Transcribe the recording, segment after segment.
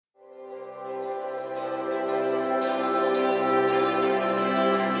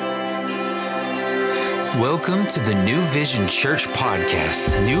Welcome to the New Vision Church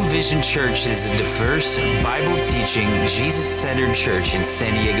podcast. New Vision Church is a diverse, Bible-teaching, Jesus-centered church in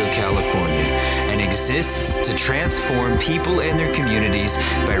San Diego, California, and exists to transform people and their communities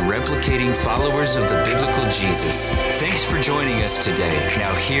by replicating followers of the biblical Jesus. Thanks for joining us today.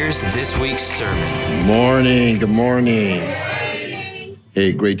 Now here's this week's sermon. Good morning.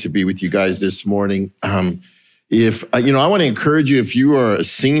 Hey, great to be with you guys this morning. I want to encourage you, if you are a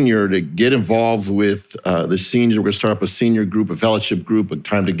senior, to get involved with the seniors. We're going to start up a senior group, a fellowship group, a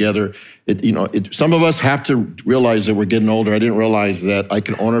time together. Some of us have to realize that we're getting older. I didn't realize that I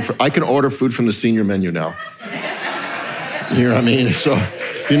can order food from the senior menu now. You know what I mean? So,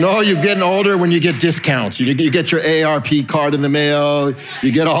 you're getting older when you get discounts. You get your AARP card in the mail.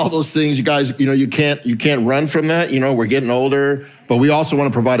 You get all those things. You guys, you can't run from that. We're getting older. But we also want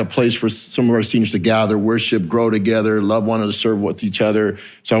to provide a place for some of our seniors to gather, worship, grow together, love one another, serve with each other.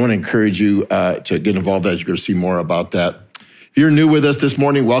 So I want to encourage you to get involved as you're going to see more about that. If you're new with us this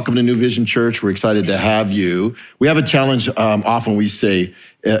morning, welcome to New Vision Church. We're excited to have you. We have a challenge. Often we say,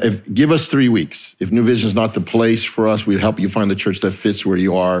 give us 3 weeks. If New Vision is not the place for us, we'd help you find the church that fits where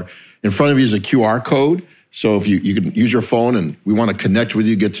you are. In front of you is a QR code. So if you can use your phone, and we want to connect with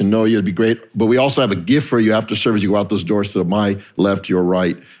you, get to know you, it'd be great. But we also have a gift for you after service. You go out those doors to my left, your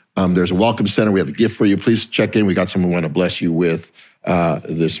right. There's a welcome center. We have a gift for you. Please check in. We got someone we want to bless you with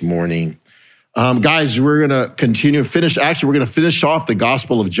this morning. Guys, we're going to we're going to finish off the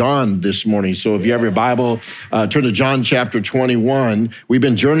Gospel of John this morning. So if you have your Bible, turn to John chapter 21. We've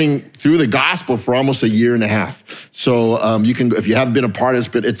been journeying through the Gospel for almost a year and a half. So you can, if you haven't been a part,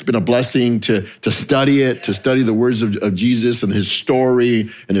 it's been a blessing to study it, to study the words of Jesus and his story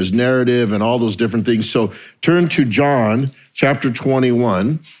and his narrative and all those different things. So turn to John chapter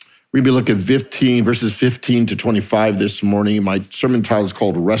 21. We're going to be looking at verses 15 to 25 this morning. My sermon title is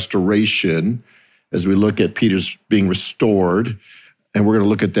called Restoration, as we look at Peter's being restored. And we're going to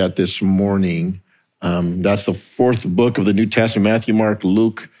look at that this morning. That's the fourth book of the New Testament. Matthew, Mark,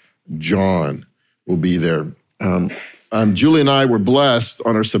 Luke, John will be there. Julie and I were blessed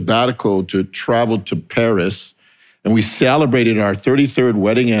on our sabbatical to travel to Paris, and we celebrated our 33rd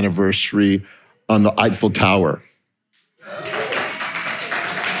wedding anniversary on the Eiffel Tower.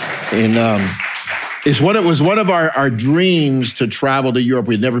 And it was one of our dreams to travel to Europe.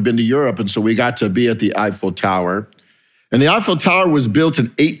 We'd never been to Europe, and so we got to be at the Eiffel Tower. And the Eiffel Tower was built in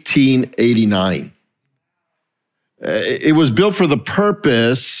 1889. It was built for the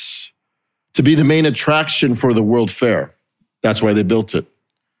purpose to be the main attraction for the World Fair. That's why they built it.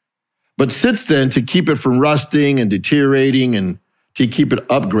 But since then, to keep it from rusting and deteriorating and to keep it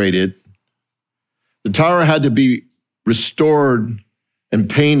upgraded, the tower had to be restored and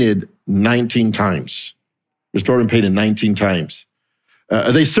painted 19 times. Restored and painted 19 times.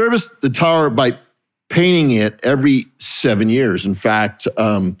 They serviced the tower by painting it every 7 years. In fact,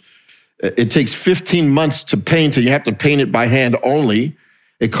 it takes 15 months to paint, and you have to paint it by hand only.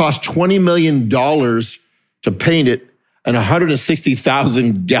 It costs $20 million to paint it and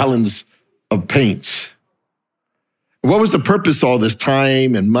 160,000 gallons of paint. What was the purpose of all this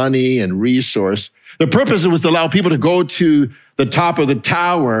time and money and resource? The purpose was to allow people to go to the top of the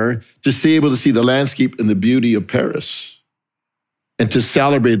tower to be able to see the landscape and the beauty of Paris. And to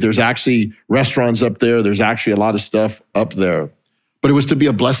celebrate, there's actually restaurants up there. There's actually a lot of stuff up there. But it was to be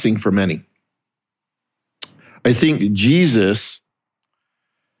a blessing for many. I think Jesus,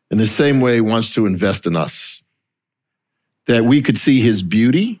 in the same way, wants to invest in us. That we could see his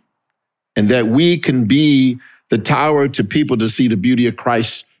beauty and that we can be the tower to people to see the beauty of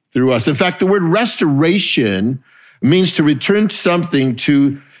Christ through us. In fact, the word restoration means to return something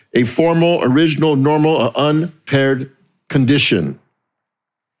to a formal, original, normal, or unimpaired condition.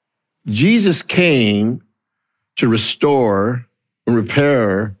 Jesus came to restore and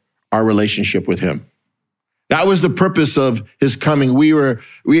repair our relationship with him. That was the purpose of his coming. We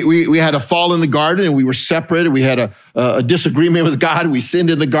had a fall in the garden and we were separated. We had a disagreement with God. We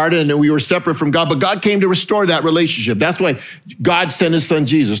sinned in the garden and we were separate from God. But God came to restore that relationship. That's why God sent his son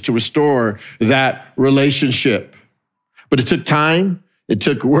Jesus to restore that relationship. But it took time, it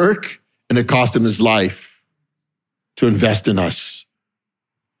took work, and it cost him his life to invest in us.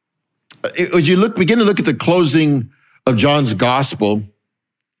 As you begin to look at the closing of John's gospel,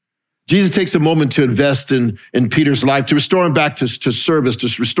 Jesus takes a moment to invest in Peter's life, to restore him back to service, to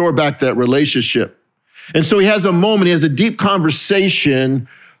restore back that relationship. And so he has a moment, he has a deep conversation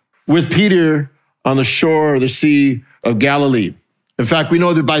with Peter on the shore of the Sea of Galilee. In fact, we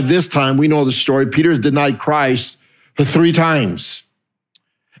know that by this time, we know the story, Peter has denied Christ 3 times.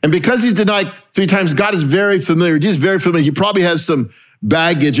 And because he's denied 3 times, God is very familiar. Jesus is very familiar. He probably has some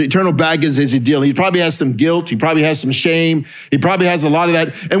baggage, eternal baggage is he dealing? He probably has some guilt. He probably has some shame. He probably has a lot of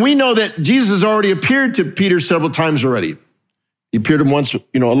that. And we know that Jesus has already appeared to Peter several times already. He appeared to him once,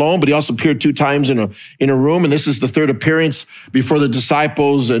 alone, but he also appeared 2 times in a room. And this is the 3rd appearance before the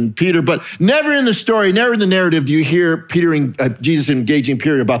disciples and Peter. But never in the story, never in the narrative do you hear Jesus engaging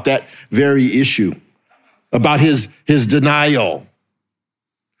Peter about that very issue, about his denial.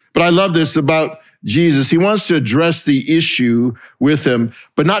 But I love this about Jesus. He wants to address the issue with him,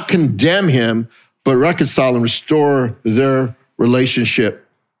 but not condemn him, but reconcile and restore their relationship.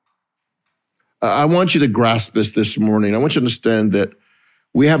 I want you to grasp this morning. I want you to understand that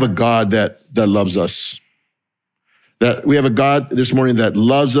we have a God that loves us. That we have a God this morning that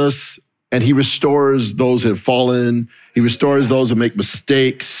loves us, and he restores those that have fallen. He restores those that make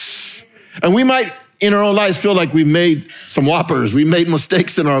mistakes. And we might, in our own lives, feel like we made some whoppers. We made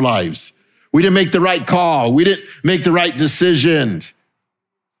mistakes in our lives. We didn't make the right call. We didn't make the right decision.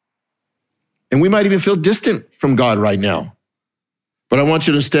 And we might even feel distant from God right now. But I want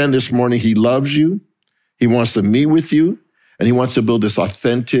you to understand this morning, he loves you. He wants to meet with you, and he wants to build this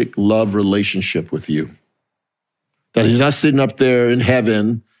authentic love relationship with you. That he's not sitting up there in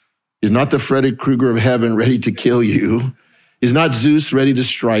heaven. He's not the Freddy Krueger of heaven ready to kill you. He's not Zeus ready to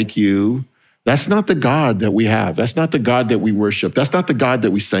strike you. That's not the God that we have. That's not the God that we worship. That's not the God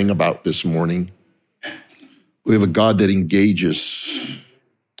that we sang about this morning. We have a God that engages.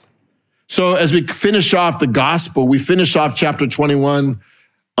 So as we finish off the gospel, we finish off chapter 21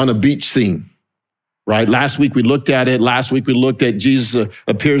 on a beach scene, right? Last week we looked at it. Last week we looked at Jesus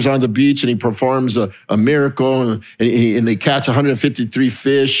appears on the beach and he performs a miracle and they catch 153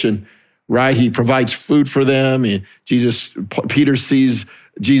 fish and right, he provides food for them. And Peter sees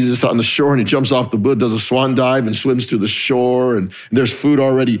Jesus on the shore and he jumps off the boat, does a swan dive and swims to the shore and there's food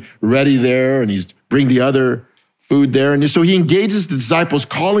already ready there and he's bring the other food there. And so he engages the disciples,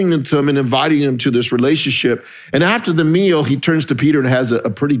 calling them to him and inviting them to this relationship. And after the meal, he turns to Peter and has a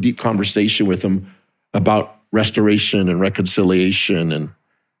pretty deep conversation with him about restoration and reconciliation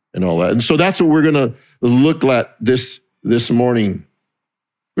and all that. And so that's what we're going to look at this morning.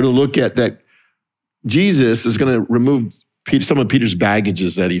 We're going to look at that Jesus is going to remove some of Peter's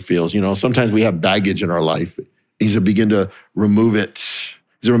baggages that he feels. Sometimes we have baggage in our life. He's going to begin to remove it.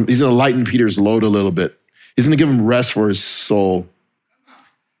 He's going to lighten Peter's load a little bit. He's going to give him rest for his soul.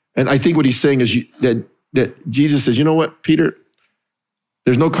 And I think what he's saying is that Jesus says, you know what, Peter,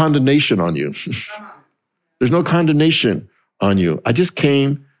 there's no condemnation on you. There's no condemnation on you. I just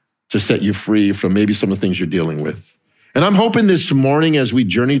came to set you free from maybe some of the things you're dealing with. And I'm hoping this morning as we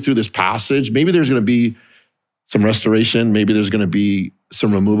journey through this passage, maybe there's going to be some restoration. Maybe there's going to be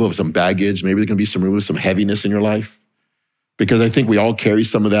some removal of some baggage. Maybe there's going to be some removal of some heaviness in your life. Because I think we all carry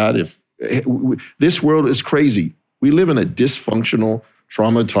some of that. This world is crazy. We live in a dysfunctional,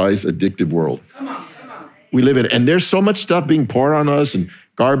 traumatized, addictive world. Come on. We live in it. And there's so much stuff being poured on us and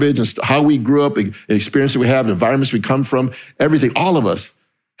garbage and how we grew up and experiences we have, environments we come from, everything. All of us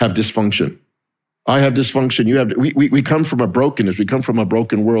have dysfunction. I have dysfunction. You have. We come from a brokenness. We come from a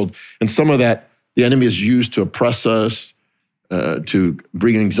broken world. And some of that, the enemy is used to oppress us, to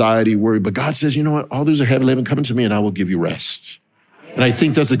bring anxiety, worry. But God says, you know what? All those are heavy laden, come unto me and I will give you rest. And I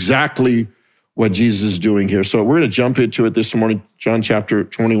think that's exactly what Jesus is doing here. So we're going to jump into it this morning, John chapter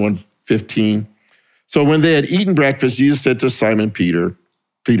 21, 15. So when they had eaten breakfast, Jesus said to Simon Peter,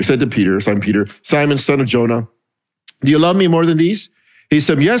 Simon, son of Jonah, do you love me more than these? He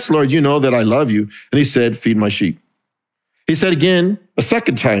said, yes, Lord, you know that I love you. And he said, feed my sheep. He said again, a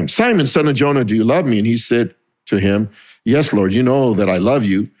second time, Simon, son of Jonah, do you love me? And he said to him, yes, Lord, you know that I love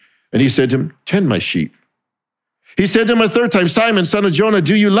you. And he said to him, tend my sheep. He said to him a third time, Simon, son of Jonah,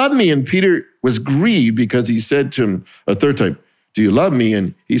 do you love me? And Peter was grieved because he said to him a third time, do you love me?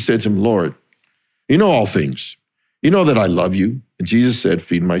 And he said to him, Lord, you know all things. You know that I love you. And Jesus said,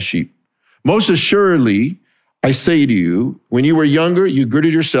 feed my sheep. Most assuredly, I say to you, when you were younger, you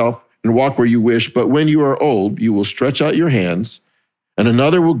girded yourself and walk where you wish. But when you are old, you will stretch out your hands and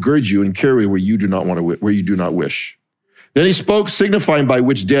another will gird you and carry where you do not wish. Then he spoke, signifying by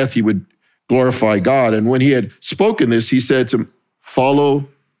which death he would glorify God. And when he had spoken this, he said to him, follow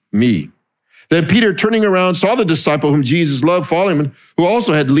me. Then Peter, turning around, saw the disciple whom Jesus loved following him, who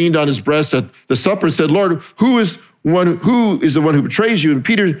also had leaned on his breast at the supper, and said, Lord, who is the one who betrays you? And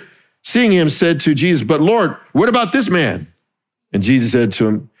Peter, seeing him, said to Jesus, but Lord, what about this man? And Jesus said to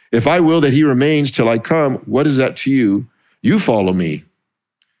him, if I will that he remains till I come, what is that to you? You follow me.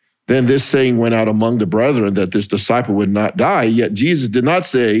 Then this saying went out among the brethren that this disciple would not die. Yet Jesus did not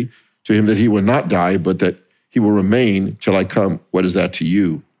say to him that he would not die, but that he will remain till I come. What is that to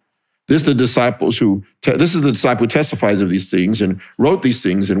you? This is the disciple who testifies of these things and wrote these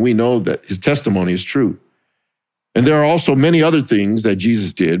things, and we know that his testimony is true. And there are also many other things that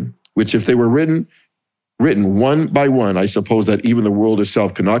Jesus did, which if they were written one by one, I suppose that even the world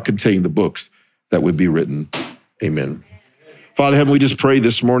itself cannot contain the books that would be written. Amen. Father Heaven, we just pray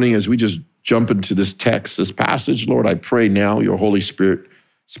this morning as we just jump into this text, this passage. Lord, I pray now your Holy Spirit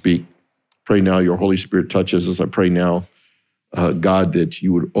speak. Pray now your Holy Spirit touches us. I pray now, God, that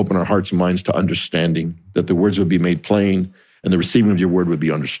you would open our hearts and minds to understanding, that the words would be made plain and the receiving of your word would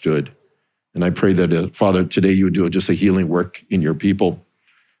be understood. And I pray that, Father, today you would do just a healing work in your people.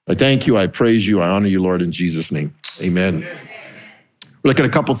 I thank you, I praise you, I honor you, Lord, in Jesus' name. Amen. We're looking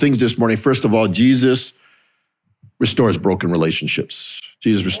at a couple things this morning. First of all, Jesus restores broken relationships.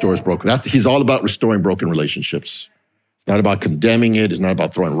 Jesus restores broken. He's all about restoring broken relationships. It's not about condemning it. It's not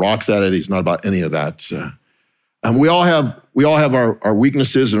about throwing rocks at it. It's not about any of that. We all have our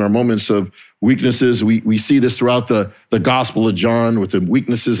weaknesses and our moments of weaknesses. We see this throughout the Gospel of John with the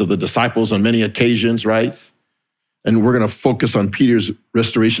weaknesses of the disciples on many occasions, right? And we're going to focus on Peter's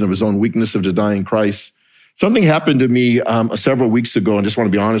restoration of his own weakness of denying Christ. Something happened to me several weeks ago, and just want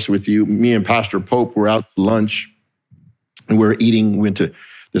to be honest with you. Me and Pastor Pope were out to lunch, and we went to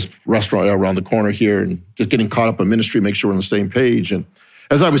this restaurant around the corner here, and just getting caught up in ministry, make sure we're on the same page. And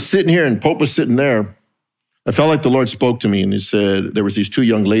as I was sitting here and Pope was sitting there, I felt like the Lord spoke to me, and he said, there was these two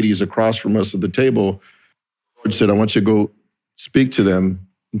young ladies across from us at the table. The Lord said, I want you to go speak to them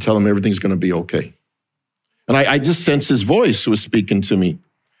and tell them everything's going to be okay. And I just sensed his voice was speaking to me. And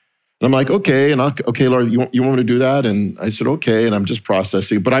I'm like, okay, okay, Lord, you want me to do that? And I said, okay, and I'm just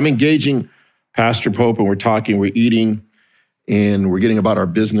processing. But I'm engaging Pastor Pope, and we're talking, we're eating, and we're getting about our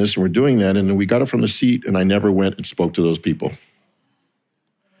business, and we're doing that. And we got up from the seat, and I never went and spoke to those people.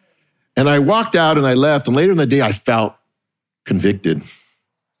 And I walked out and I left, and later in the day, I felt convicted.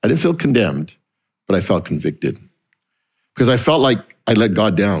 I didn't feel condemned, but I felt convicted because I felt like I let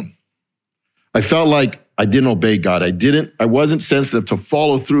God down. I felt like I didn't obey God. I wasn't sensitive to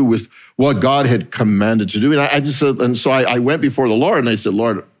follow through with what God had commanded to do. And so I went before the Lord and I said,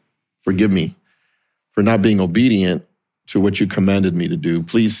 Lord, forgive me for not being obedient to what you commanded me to do.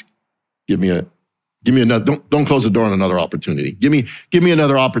 Please give me another, don't close the door on another opportunity. Give me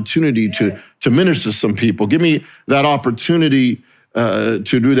another opportunity to minister to some people. Give me that opportunity to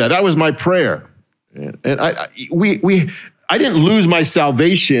do that. That was my prayer. And I didn't lose my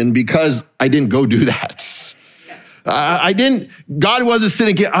salvation because I didn't go do that. God wasn't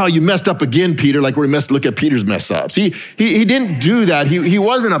sitting here, oh, you messed up again, Peter, like look at Peter's mess ups. He didn't do that. He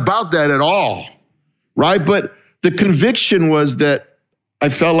wasn't about that at all, right? But the conviction was that I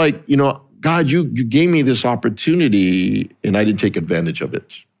felt like, God, you gave me this opportunity and I didn't take advantage of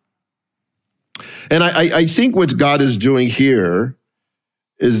it. And I think what God is doing here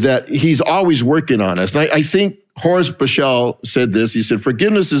is that he's always working on us. And I think Horace Bushell said this. He said,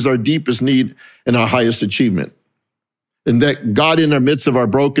 forgiveness is our deepest need and our highest achievement. And that God in our midst of our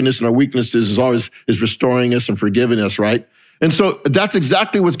brokenness and our weaknesses is restoring us and forgiving us, right? And so that's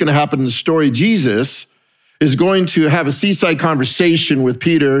exactly what's going to happen in the story. Jesus is going to have a seaside conversation with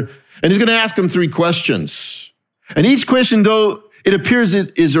Peter, and he's going to ask him 3 questions. And each question, though it appears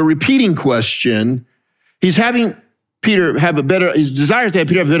it is a repeating question, he's having Peter his desire to have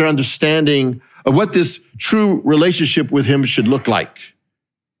Peter have a better understanding of what this true relationship with him should look like.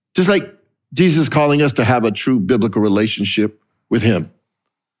 Just like Jesus calling us to have a true biblical relationship with him.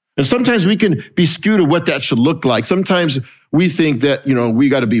 And sometimes we can be skewed to what that should look like. Sometimes we think that, we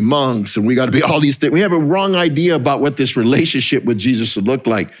got to be monks and we got to be all these things. We have a wrong idea about what this relationship with Jesus should look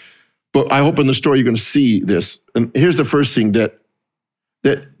like. But I hope in the story you're going to see this. And here's the first thing that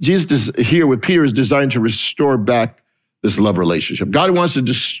Jesus is here with Peter is designed to restore back this love relationship. God wants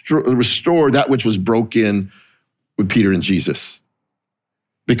to restore that which was broken with Peter and Jesus.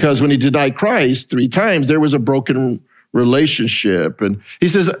 Because when he denied Christ 3 times, there was a broken relationship. And he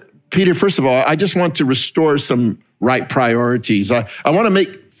says, Peter, first of all, I just want to restore some right priorities. I want to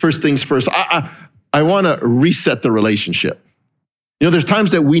make first things first. I want to reset the relationship. There's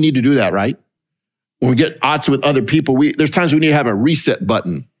times that we need to do that, right? When we get odds with other people, there's times we need to have a reset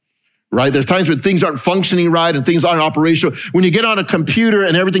button. Right? There's times when things aren't functioning right and things aren't operational. When you get on a computer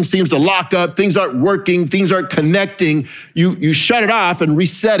and everything seems to lock up, things aren't working, things aren't connecting, you shut it off and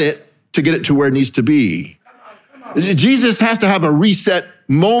reset it to get it to where it needs to be. Jesus has to have a reset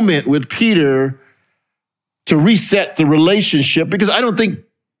moment with Peter to reset the relationship because I don't think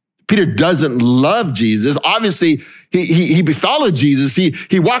Peter doesn't love Jesus. Obviously, he followed Jesus.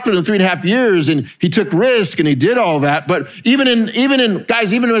 He walked with him 3.5 years, and he took risk, and he did all that. But even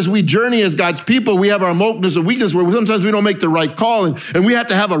as we journey as God's people, we have our moments of weakness where sometimes we don't make the right call, and we have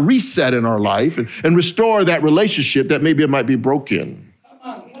to have a reset in our life and restore that relationship that maybe it might be broken.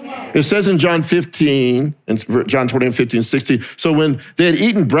 It says in John 15, and John 20 and 15, 16, so when they had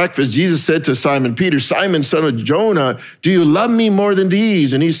eaten breakfast, Jesus said to Simon Peter, Simon, son of Jonah, do you love me more than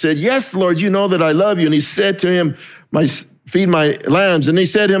these? And he said, yes, Lord, you know that I love you. And he said to him, feed my lambs. And he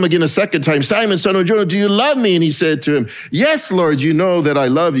said to him again a second time, Simon, son of Jonah, do you love me? And he said to him, yes, Lord, you know that I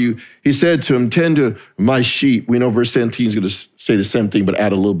love you. He said to him, tend to my sheep. We know verse 17 is going to say the same thing, but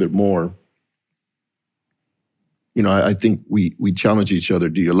add a little bit more. You know, I think we challenge each other.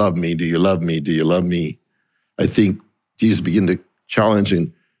 Do you love me? Do you love me? Do you love me? I think Jesus began to challenge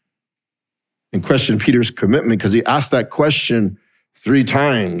and question Peter's commitment because he asked that question 3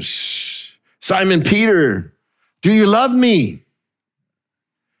 times. Simon Peter, do you love me?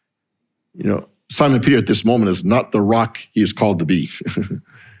 You know, Simon Peter at this moment is not the rock he is called to be.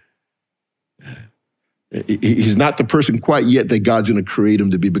 He's not the person quite yet that God's going to create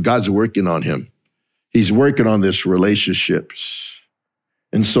him to be, but God's working on him. He's working on this relationships.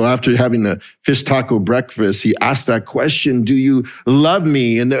 And so after having the fish taco breakfast, he asked that question, do you love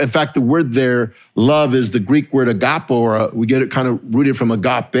me? And in fact, the word there, love, is the Greek word agapo, or we get it kind of rooted from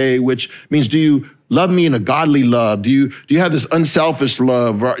agape, which means, do you love me in a godly love? Do you have this unselfish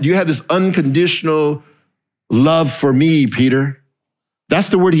love? Or do you have this unconditional love for me, Peter? That's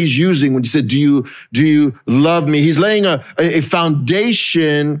the word he's using when he said, do you love me? He's laying a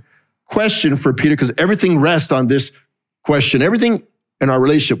foundation question for Peter, because everything rests on this question. Everything in our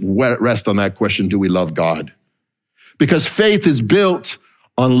relationship rests on that question, do we love God? Because faith is built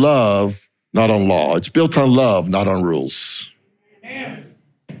on love, not on law. It's built on love, not on rules. Amen.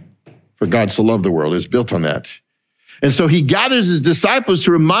 For God so loved the world, it's built on that. And so he gathers his disciples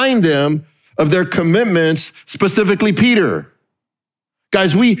to remind them of their commitments, specifically Peter.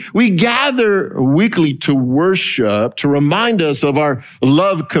 Guys, we gather weekly to worship, to remind us of our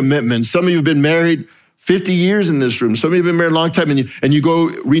love commitment. Some of you have been married 50 years in this room. Some of you have been married a long time, and you go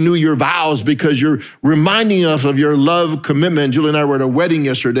renew your vows because you're reminding us of your love commitment. Julie and I were at a wedding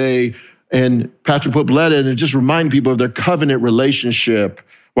yesterday, and Pastor Pope led it, and just remind people of their covenant relationship.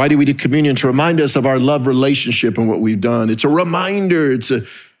 Why do we do communion? To remind us of our love relationship and what we've done. It's a reminder.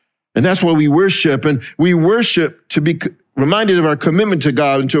 And that's why we worship. And we worship to be reminded of our commitment to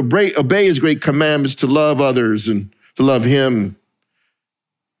God and to obey his great commandments, to love others and to love him.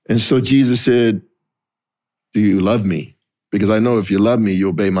 And so Jesus said, do you love me? Because I know if you love me, you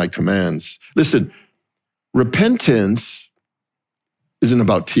obey my commands. Listen, repentance isn't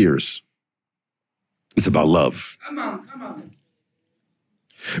about tears. It's about love. Come on.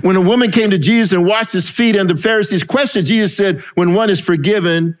 When a woman came to Jesus and washed his feet, and the Pharisees questioned, Jesus said, when one is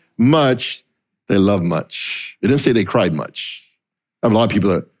forgiven much, they love much. It didn't say they cried much. I have a lot of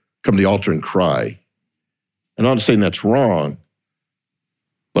people that come to the altar and cry. And I'm not saying that's wrong,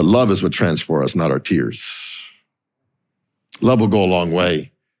 but love is what transforms us, not our tears. Love will go a long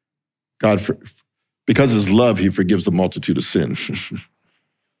way. God, because of his love, he forgives a multitude of sin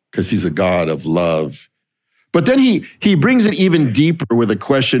because he's a God of love. But then he brings it even deeper with a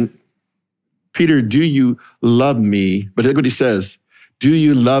question, Peter, do you love me? But look what he says, do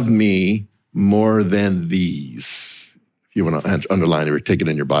you love me more than these? If you want to underline it or take it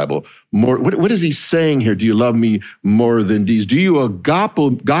in your Bible. More. What is he saying here? Do you love me more than these? Do you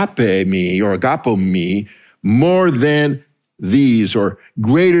agape me more than these, or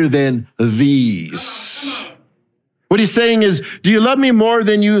greater than these? What he's saying is, do you love me more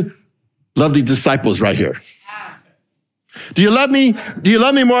than you love these disciples right here? Do you love me? Do you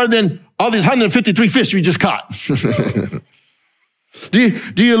love me more than all these 153 fish we just caught? Do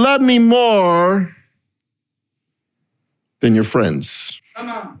you love me more than your friends? Come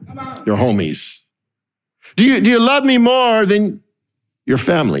on. Your homies? Do you love me more than your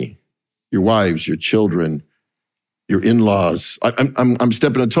family, your wives, your children, your in-laws? I'm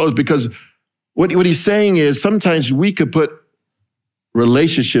stepping on toes because what he's saying is sometimes we could put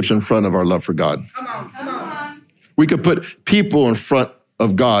relationships in front of our love for God. Come on. We could put people in front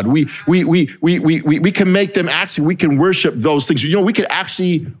of God. We can make them actually, we can worship those things. You know, we could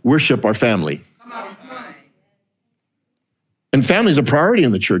actually worship our family. Come on. And family is a priority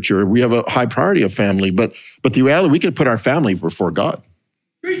in the church here. We have a high priority of family, but the reality, we can put our family before God.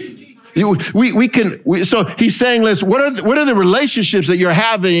 So he's saying, listen, what are the relationships that you're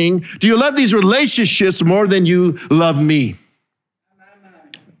having? Do you love these relationships more than you love me?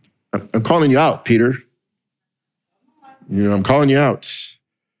 I'm calling you out, Peter. You know, I'm calling you out.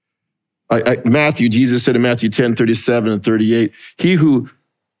 Jesus said in Matthew 10, 37 and 38, he who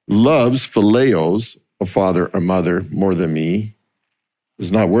loves, phileos, a father or mother more than me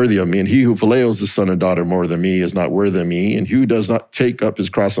is not worthy of me. And he who phileos a son or daughter more than me is not worthy of me. And who does not take up his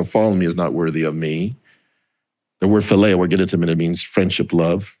cross and follow me is not worthy of me. The word phileo, we'll get into it in a minute, means friendship,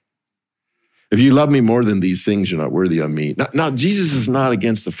 love. If you love me more than these things, you're not worthy of me. Now, Jesus is not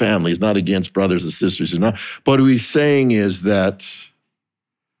against the family. He's not against brothers and sisters. But what he's saying is that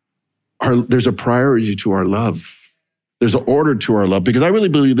there's a priority to our love. There's an order to our love. Because I really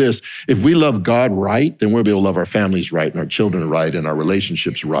believe this, if we love God right, then we'll be able to love our families right and our children right and our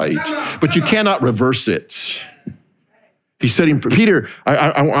relationships right. But you cannot reverse it. He said, Peter,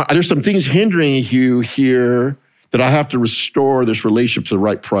 there's some things hindering you here that I have to restore this relationship to the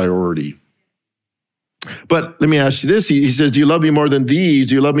right priority. But let me ask you this. He says, do you love me more than these?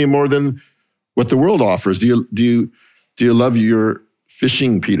 Do you love me more than what the world offers? Do you love your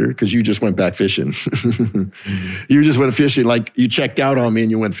fishing, Peter? Because you just went back fishing. You just went fishing, like you checked out on me and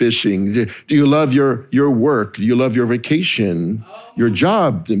you went fishing. Do you love your work? Do you love your vacation, your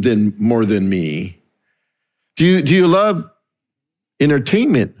job more than me? Do you love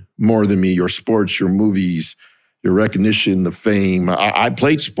entertainment more than me? Your sports, your movies, your recognition, the fame. I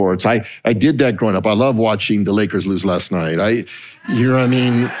played sports. I did that growing up. I love watching the Lakers lose last night. You know what I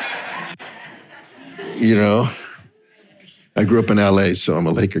mean? You know, I grew up in LA, so I'm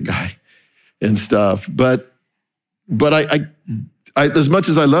a Laker guy and stuff. But I as much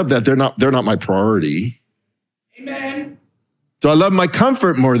as I love that, they're not my priority. Amen. So I love my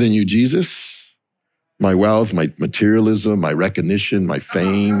comfort more than you, Jesus. My wealth, my materialism, my recognition, my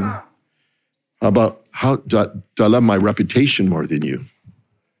fame. How do I love my reputation more than you?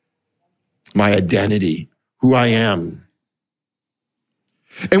 My identity, who I am.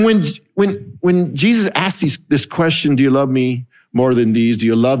 And when Jesus asks this question, do you love me more than these? Do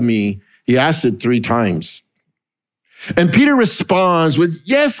you love me? He asked it 3 times. And Peter responds with,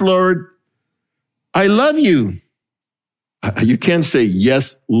 yes, Lord, I love you. You can't say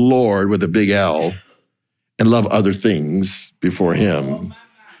yes, Lord, with a big L and love other things before him.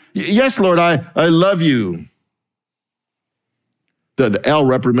 Yes, Lord, I love you. The L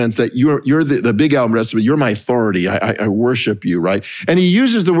represents that you're the big L represents you're my authority. I worship you, right? And he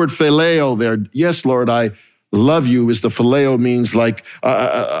uses the word phileo there. Yes, Lord, I love you. Is the phileo means like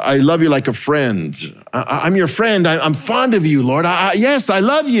I love you like a friend. I'm your friend. I'm fond of you, Lord. Yes, I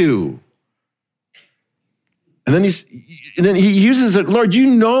love you. And then he uses it, Lord, you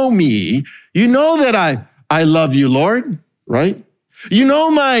know me. You know that I love you, Lord, right? You know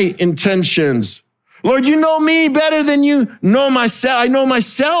my intentions. Lord, you know me better than you know myself. I know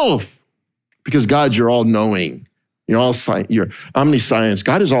myself. Because God, you're all-knowing. You're omniscience.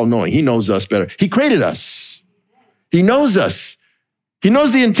 God is all-knowing. He knows us better. He created us. He knows us. He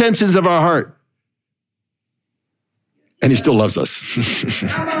knows the intentions of our heart. And he still loves us.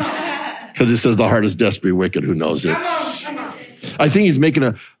 Because it says the heart is desperately wicked. Who knows it? I think he's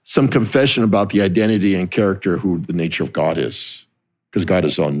making some confession about the identity and character, who the nature of God is. Because God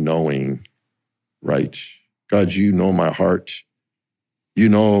is all-knowing, right? God, you know my heart. You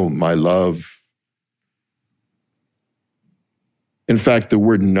know my love. In fact, the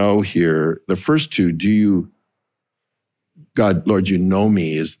word know here, the first 2, God, Lord, you know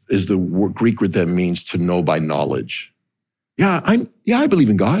me, is the Greek word that means to know by knowledge. Yeah, I believe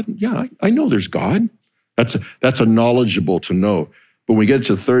in God. Yeah, I know there's God. That's a knowledgeable to know. But when we get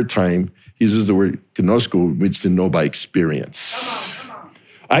to the 3rd time, he uses the word gnosko, which means to know by experience.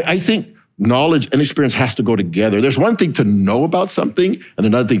 I think knowledge and experience has to go together. There's one thing to know about something and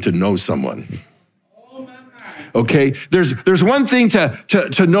another thing to know someone. Okay? There's one thing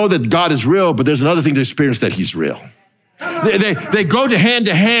to know that God is real, but there's another thing to experience that he's real. They go to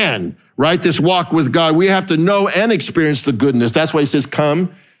hand, right? This walk with God. We have to know and experience the goodness. That's why he says,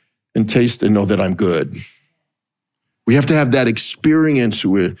 come and taste and know that I'm good. We have to have that experience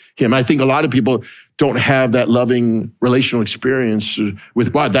with him. I think a lot of people don't have that loving relational experience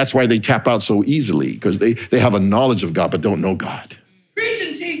with God. That's why they tap out so easily, because they have a knowledge of God but don't know God. Preach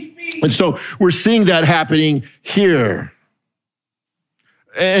and teach me. And so we're seeing that happening here.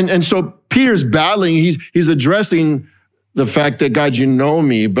 And so Peter's battling. He's addressing the fact that, God, you know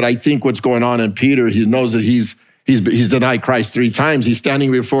me. But I think what's going on in Peter, he knows that he's denied Christ 3 times. He's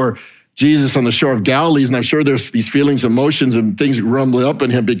standing before Jesus on the shore of Galilee, and I'm sure there's these feelings, emotions, and things rumbling up in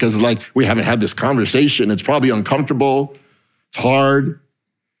him because, we haven't had this conversation. It's probably uncomfortable. It's hard,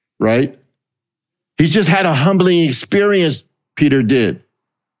 right? He's just had a humbling experience, Peter did.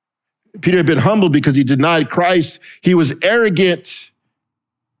 Peter had been humbled because he denied Christ. He was arrogant.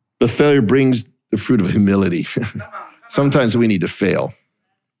 But failure brings the fruit of humility. Sometimes we need to fail.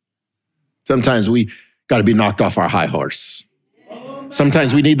 Sometimes we got to be knocked off our high horse.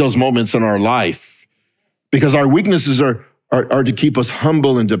 Sometimes we need those moments in our life because our weaknesses are to keep us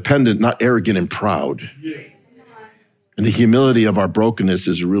humble and dependent, not arrogant and proud. And the humility of our brokenness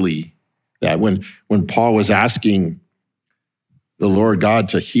is really that. When Paul was asking the Lord God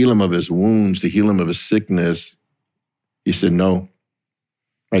to heal him of his wounds, to heal him of his sickness, he said, no,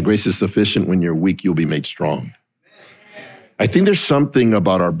 my grace is sufficient. When you're weak, you'll be made strong. I think there's something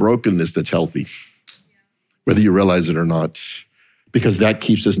about our brokenness that's healthy, whether you realize it or not, because that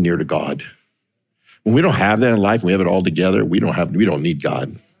keeps us near to God. When we don't have that in life, we have it all together, we don't need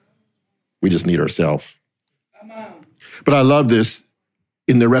God. We just need ourselves. But I love this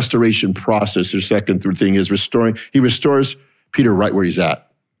in the restoration process. The second thing is restoring. He restores Peter right where he's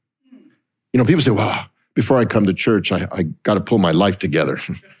at. You know, people say, wow, before I come to church, I got to pull my life together.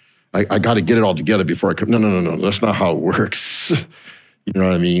 I got to get it all together before I come. No. That's not how it works. You know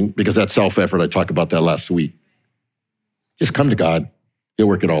what I mean? Because that self-effort, I talked about that last week. Just come to God. He'll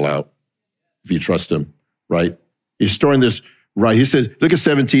work it all out if you trust him, right? He's storing this right. He said, look at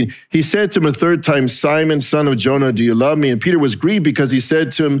 17. He said to him a third time, Simon, son of Jonah, do you love me? And Peter was grieved because he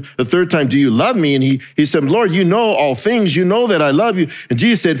said to him the third time, do you love me? And he said, Lord, you know all things. You know that I love you. And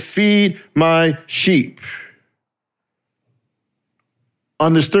Jesus said, feed my sheep.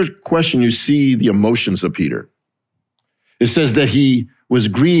 On this third question, you see the emotions of Peter. It says that he was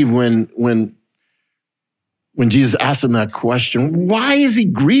grieved when Jesus asked him that question. Why is he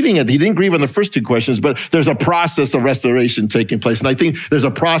grieving it? He didn't grieve on the first two questions, but there's a process of restoration taking place. And I think there's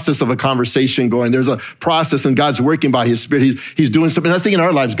a process of a conversation going. There's a process, and God's working by his Spirit. He's doing something. I think in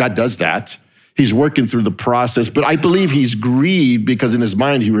our lives, God does that. He's working through the process. But I believe he's grieved because in his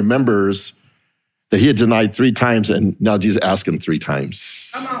mind, he remembers that he had denied 3 times, and now Jesus asked him 3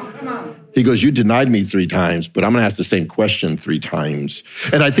 times. Come on. He goes, you denied me 3 times, but I'm going to ask the same question 3 times.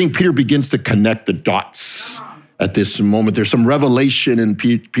 And I think Peter begins to connect the dots at this moment. There's some revelation in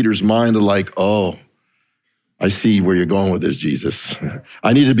Peter's mind of like, oh, I see where you're going with this, Jesus.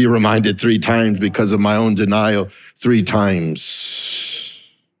 I need to be reminded 3 times because of my own denial 3 times.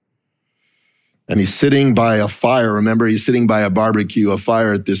 And he's sitting by a fire. Remember, he's sitting by a barbecue, a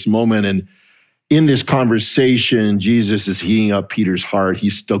fire at this moment. And in this conversation, Jesus is heating up Peter's heart.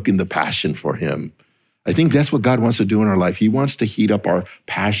 He's stoking the passion for him. I think that's what God wants to do in our life. He wants to heat up our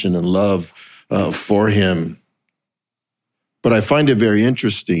passion and love for him. But I find it very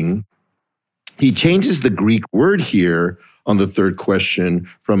interesting. He changes the Greek word here on the third question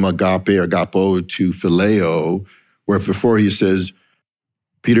from agape or agapo to phileo, where before he says,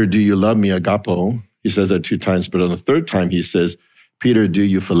 Peter, do you love me, agapo? He says that 2 times, but on the third time he says, Peter, do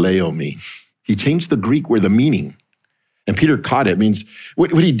you phileo me? He changed the Greek word, the meaning. And Peter caught it. It means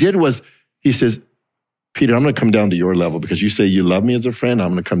what he did was he says, Peter, I'm going to come down to your level because you say you love me as a friend.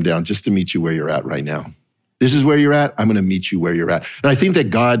 I'm going to come down just to meet you where you're at right now. This is where you're at. I'm going to meet you where you're at. And I think that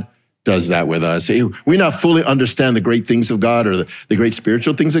God does that with us. We not fully understand the great things of God or the great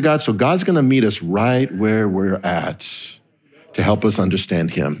spiritual things of God. So God's going to meet us right where we're at to help us understand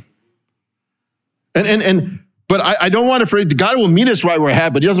him. But I don't want to forget, God will meet us right where we're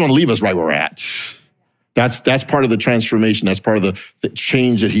at, but he doesn't want to leave us right where we're at. That's part of the transformation. That's part of the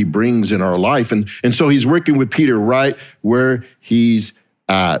change that he brings in our life. And so he's working with Peter right where he's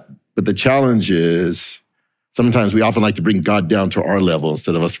at. But the challenge is sometimes we often like to bring God down to our level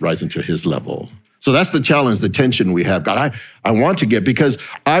instead of us rising to his level. So that's the challenge, the tension we have. God, I want to get, because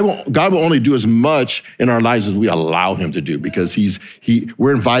God will only do as much in our lives as we allow him to do, because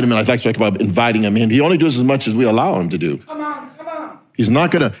we're inviting him, and I'd like to talk about inviting him in. He only does as much as we allow him to do. Come on. His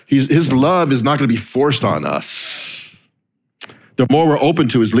love is not gonna be forced on us. The more we're open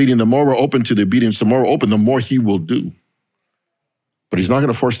to his leading, the more we're open to the obedience, the more we're open, the more he will do. But he's not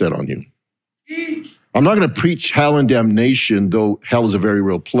gonna force that on you. I'm not gonna preach hell and damnation, though hell is a very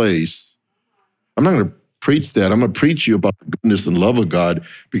real place. I'm not going to preach that. I'm going to preach you about the goodness and love of God,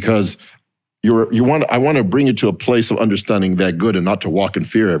 because I want to bring you to a place of understanding that good and not to walk in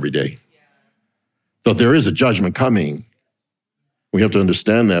fear every day. So there is a judgment coming. We have to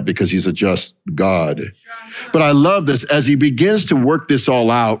understand that because he's a just God. But I love this. As he begins to work this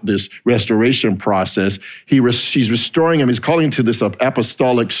all out, this restoration process, he's restoring him. He's calling to this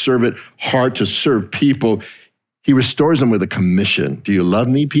apostolic servant heart to serve people. He restores him with a commission. Do you love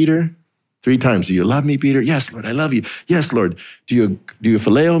me, Peter? 3 times. Do you love me, Peter? Yes, Lord, I love you. Yes, Lord. Do you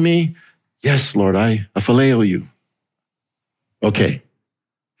phileo me? Yes, Lord, I phileo you. Okay,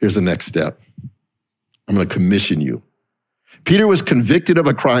 here's the next step. I'm going to commission you. Peter was convicted of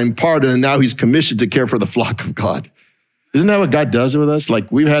a crime, pardoned, and now he's commissioned to care for the flock of God. Isn't that what God does with us? Like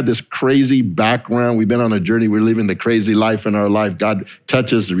we've had this crazy background. We've been on a journey. We're living the crazy life in our life. God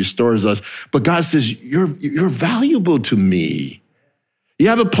touches and restores us. But God says, you're valuable to me. You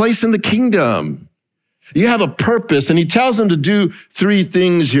have a place in the kingdom. You have a purpose. And he tells them to do 3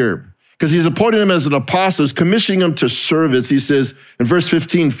 things here because he's appointed them as an apostle, he's commissioning them to service. He says in verse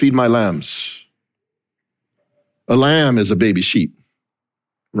 15, feed my lambs. A lamb is a baby sheep,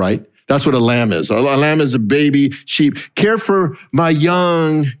 right? That's what a lamb is. A lamb is a baby sheep. Care for my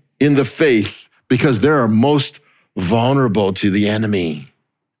young in the faith because they are most vulnerable to the enemy.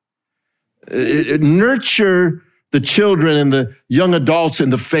 Nurture the children and the young adults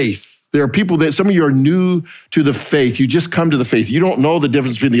in the faith. There are people that, some of you are new to the faith. You just come to the faith. You don't know the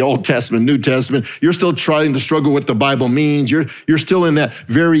difference between the Old Testament, New Testament. You're still trying to struggle with what the Bible means. You're still in that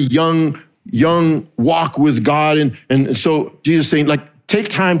very young walk with God. And so Jesus is saying, like, take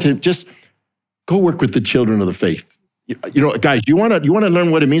time to just go work with the children of the faith. You know, guys, you want to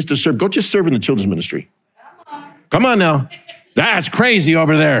learn what it means to serve? Go just serve in the children's ministry. Come on now. That's crazy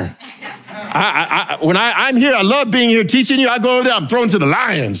over there. When I'm here, I love being here teaching you. I go over there, I'm thrown to the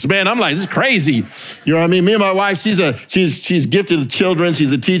lions. Man, I'm like, this is crazy. You know what I mean? Me and my wife, she's gifted with children.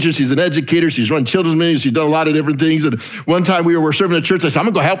 She's a teacher. She's an educator. She's run children's ministries. She's done a lot of different things. And one time we were serving at church. I said, I'm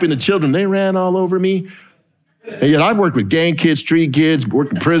going to go helping the children. They ran all over me. And yet I've worked with gang kids, street kids,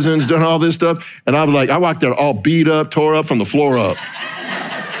 worked in prisons, done all this stuff. And I was like, I walked there all beat up, tore up from the floor up.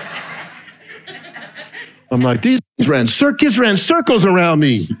 I'm like, these kids ran circles around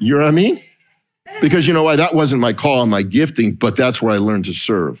me. You know what I mean? Because you know why? That wasn't my call and my gifting, but that's where I learned to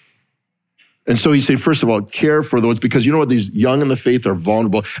serve. And so he said, first of all, care for those, because you know what? These young in the faith are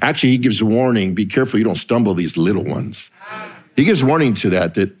vulnerable. Actually, he gives a warning. Be careful you don't stumble these little ones. He gives warning to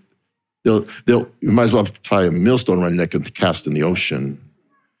that you might as well tie a millstone around your neck and cast in the ocean.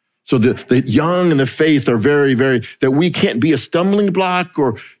 So the young in the faith are very, very, that we can't be a stumbling block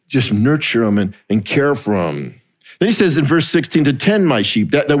or just nurture them and care for them. Then he says in verse 16, to tend my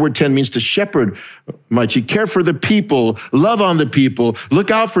sheep. That word tend means to shepherd my sheep. Care for the people, love on the people, look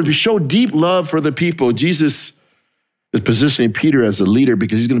out for, show deep love for the people. Jesus is positioning Peter as a leader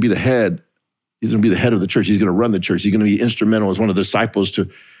because he's going to be the head. He's going to be the head of the church. He's going to run the church. He's going to be instrumental as one of the disciples to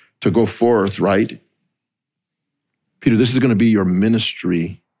go forth, right? Peter, this is going to be your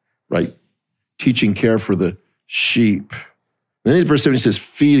ministry, right? Teaching care for the sheep. Then in verse 7, he says,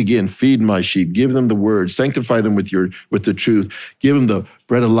 feed my sheep. Give them the word. Sanctify them with the truth. Give them the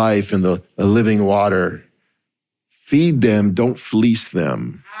bread of life and the living water. Feed them, don't fleece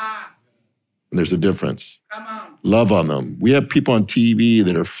them. And there's a difference. Come on. Love on them. We have people on TV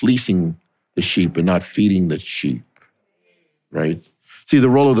that are fleecing the sheep and not feeding the sheep, right? See, the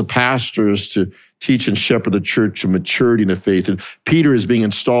role of the pastor is to teach and shepherd the church to maturity in the faith. And Peter is being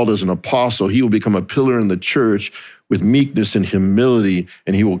installed as an apostle. He will become a pillar in the church with meekness and humility,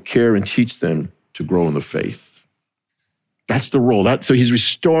 and he will care and teach them to grow in the faith. That's the role. So he's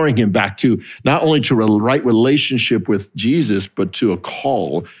restoring him back to not only to a right relationship with Jesus, but to a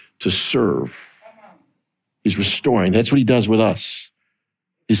call to serve. He's restoring. That's what he does with us.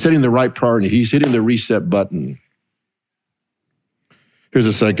 He's setting the right priority. He's hitting the reset button. Here's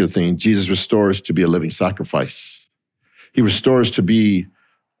the second thing. Jesus restores to be a living sacrifice. He restores to be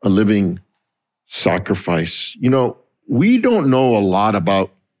a living sacrifice. You know, we don't know a lot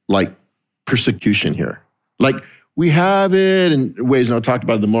about like persecution here. Like we have it in ways, and I'll talk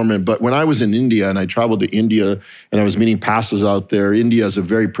about it in a moment, but when I was in India and I traveled to India and I was meeting pastors out there, India is a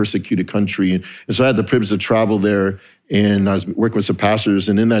very persecuted country. And so I had the privilege to travel there and I was working with some pastors,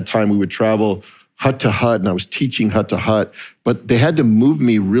 and in that time we would travel hut to hut, and I was teaching hut to hut, but they had to move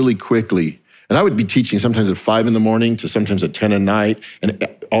me really quickly. And I would be teaching sometimes at 5 a.m. to sometimes at 10 at night, and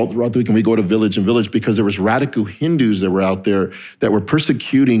all throughout the week, and we go to village and village because there was radical Hindus that were out there that were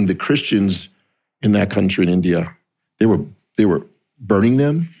persecuting the Christians in that country in India. They were burning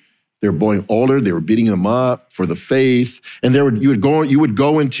them. They were blowing altar. They were beating them up for the faith. And you would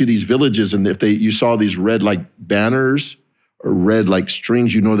go into these villages, and if you saw these red like banners or red like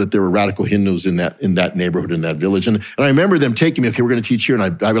strings, you know that there were radical Hindus in that neighborhood, in that village. And I remember them taking me, okay, we're going to teach here.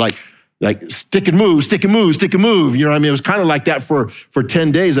 And I would like stick and move, stick and move, stick and move. You know what I mean? It was kind of like that for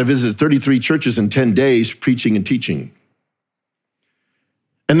 10 days. I visited 33 churches in 10 days, preaching and teaching.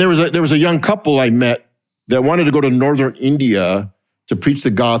 And there was a young couple I met that wanted to go to northern India to preach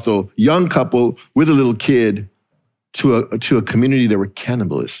the gospel, young couple with a little kid to a community that were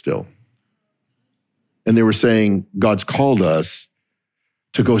cannibalists still. And they were saying, God's called us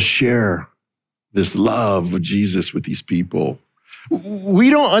to go share this love of Jesus with these people. We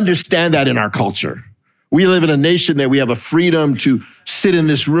don't understand that in our culture. We live in a nation that we have a freedom to sit in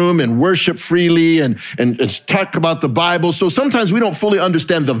this room and worship freely and talk about the Bible. So sometimes we don't fully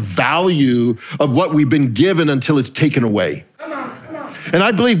understand the value of what we've been given until it's taken away. Come on. And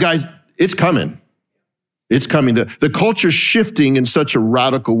I believe, guys, it's coming. It's coming. The culture's shifting in such a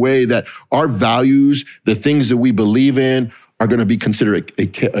radical way that our values, the things that we believe in, are going to be considered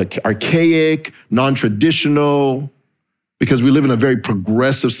archaic, non-traditional, because we live in a very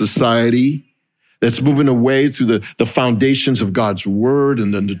progressive society that's moving away through the foundations of God's word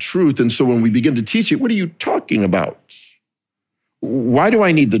and then the truth. And so when we begin to teach it, what are you talking about? Why do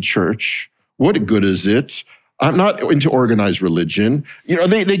I need the church? What good is it? I'm not into organized religion.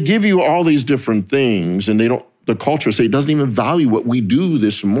 They give you all these different things, and the culture say it doesn't even value what we do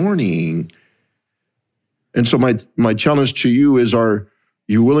this morning. And so my challenge to you is, are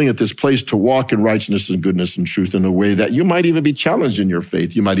you willing at this place to walk in righteousness and goodness and truth in a way that you might even be challenged in your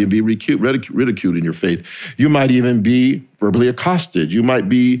faith? You might even be ridiculed in your faith. You might even be verbally accosted. You might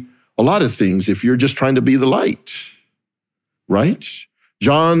be a lot of things if you're just trying to be the light, right?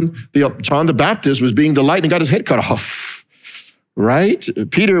 John the Baptist was being the light and got his head cut off, right?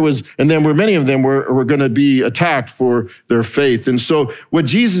 Peter was, and then many of them were going to be attacked for their faith. And so what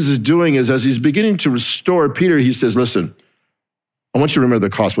Jesus is doing is, as he's beginning to restore Peter, he says, listen, I want you to remember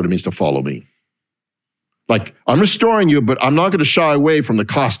the cost, what it means to follow me. Like, I'm restoring you, but I'm not going to shy away from the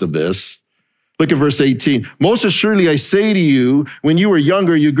cost of this. Look at verse 18. Most assuredly, I say to you, when you were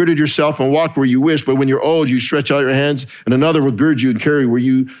younger, you girded yourself and walked where you wish, but when you're old, you stretch out your hands, and another will gird you and carry where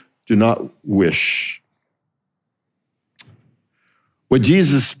you do not wish. What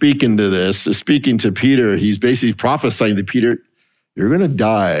Jesus is speaking to this is speaking to Peter. He's basically prophesying to Peter, you're going to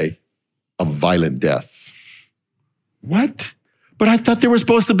die a violent death. What? But I thought there were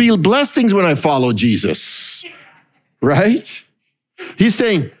supposed to be blessings when I follow Jesus, right? He's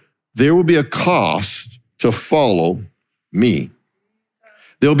saying, there will be a cost to follow me.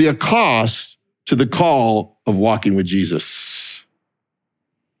 There'll be a cost to the call of walking with Jesus.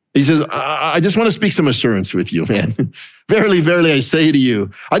 He says, I just want to speak some assurance with you, man. Verily, verily, I say to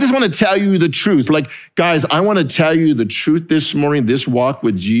you, I just want to tell you the truth. Like, guys, I want to tell you the truth this morning. This walk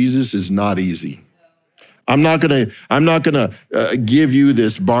with Jesus is not easy. I'm not gonna give you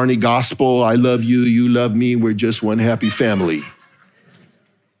this Barney gospel. I love you, you love me. We're just one happy family.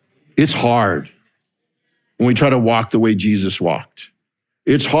 It's hard when we try to walk the way Jesus walked.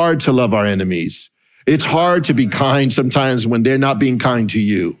 It's hard to love our enemies. It's hard to be kind sometimes when they're not being kind to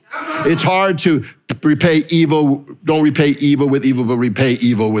you. It's hard to repay evil. Don't repay evil with evil, but repay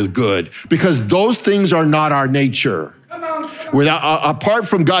evil with good. Because those things are not our nature. Apart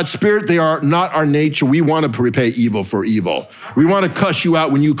from God's Spirit, they are not our nature. We want to repay evil for evil. We want to cuss you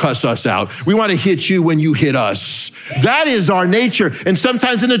out when you cuss us out. We want to hit you when you hit us. That is our nature. And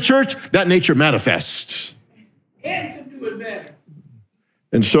sometimes in the church, that nature manifests. And can do it better.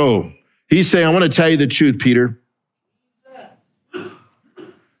 And so he's saying, I want to tell you the truth, Peter.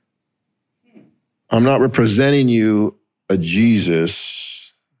 I'm not representing you a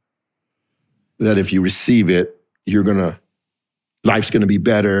Jesus that if you receive it, life's going to be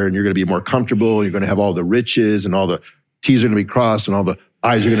better and you're going to be more comfortable. You're going to have all the riches and all the T's are going to be crossed and all the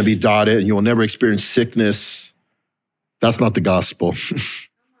I's are going to be dotted and you will never experience sickness. That's not the gospel,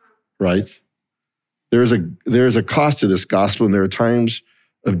 right? There's a cost to this gospel, and there are times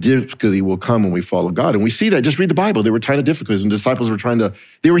of difficulty will come when we follow God. And we see that. Just read the Bible. There were times of difficulties, and disciples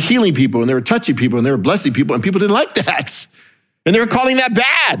they were healing people, and they were touching people, and they were blessing people, and people didn't like that. And they were calling that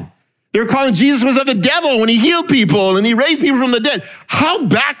bad. They were calling Jesus was of the devil when he healed people and he raised people from the dead. How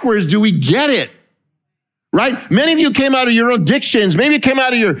backwards do we get it? Right? Many of you came out of your own addictions. Maybe it came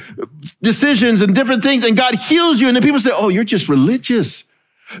out of your decisions and different things, and God heals you. And then people say, oh, you're just religious.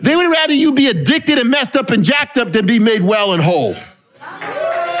 They would rather you be addicted and messed up and jacked up than be made well and whole.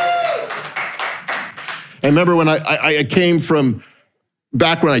 I remember when I came from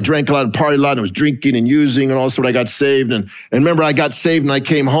back when I drank a lot and partied a lot and was drinking and using and also when I got saved. And remember I got saved and I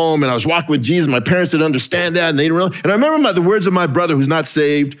came home and I was walking with Jesus. My parents didn't understand that. And they didn't really. And I remember the words of my brother who's not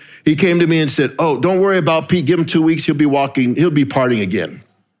saved. He came to me and said, oh, don't worry about Pete. Give him 2 weeks. He'll be partying again.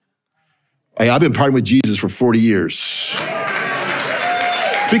 I've been partying with Jesus for 40 years.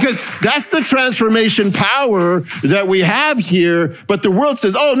 Because that's the transformation power that we have here. But the world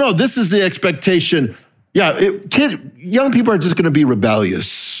says, oh no, this is the expectation. Yeah, young people are just going to be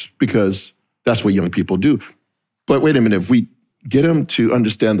rebellious because that's what young people do. But wait a minute, if we get them to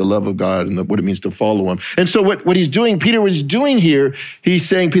understand the love of God and what it means to follow him. And so what he's doing, Peter was doing here, he's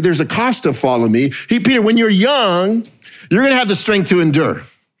saying, Peter, there's a cost to follow me. Peter, when you're young, you're going to have the strength to endure.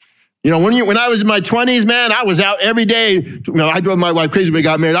 You know, when I was in my 20s, man, I was out every day. You know, I drove my wife crazy when we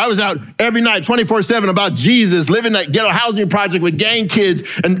got married. I was out every night, 24/7 about Jesus, living that ghetto housing project with gang kids.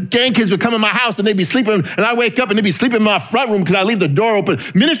 And gang kids would come in my house and they'd be sleeping. And I wake up and they'd be sleeping in my front room because I leave the door open.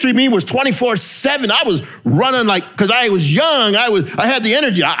 Ministry to me was 24/7. I was running like, because I was young. I had the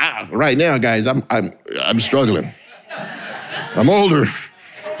energy. Right now, guys, I'm struggling. I'm older,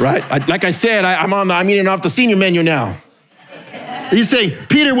 right? Like I said, I'm eating off the senior menu now. He's saying,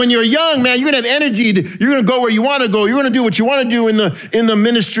 Peter, when you're young, man, you're going to have energy. You're going to go where you want to go. You're going to do what you want to do in the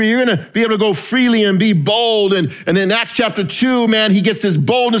ministry. You're going to be able to go freely and be bold. And in Acts chapter 2, man, he gets this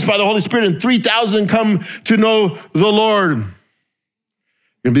boldness by the Holy Spirit, and 3,000 come to know the Lord. You're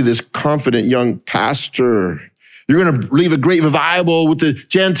going to be this confident young pastor. You're going to leave a great revival with the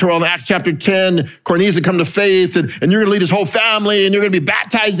Gentile in Acts chapter 10. Cornelius will come to faith, and you're going to lead his whole family, and you're going to be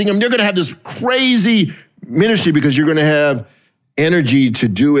baptizing them. You're going to have this crazy ministry because you're going to have energy to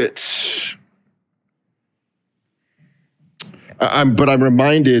do it. But I'm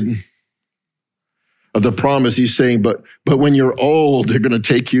reminded of the promise. He's saying, but when you're old, they're going to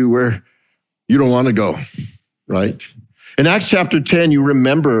take you where you don't want to go, right? In Acts chapter 10, you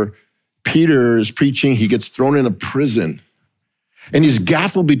remember Peter is preaching. He gets thrown in a prison, and he's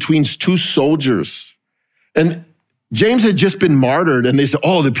gaffled between two soldiers. And James had just been martyred, and they said,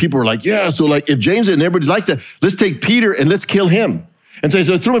 the people were like, yeah, so like if James and everybody likes that, let's take Peter and let's kill him. And so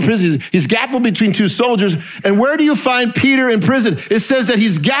they threw him in prison. He's gaffled between two soldiers. And where do you find Peter in prison? It says that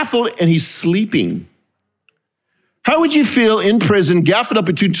he's gaffled and he's sleeping. How would you feel in prison, gaffled up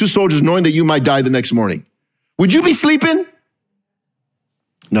between two soldiers, knowing that you might die the next morning? Would you be sleeping?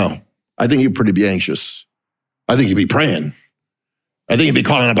 No, I think you'd pretty be anxious. I think you'd be praying. I think you'd be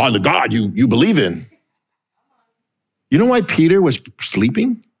calling upon the God you believe in. You know why Peter was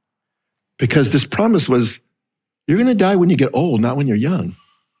sleeping? Because this promise was, you're going to die when you get old, not when you're young.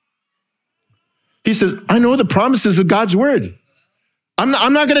 He says, I know the promises of God's word. I'm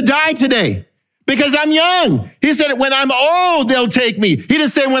not going to die today because I'm young. He said, when I'm old, they'll take me. He didn't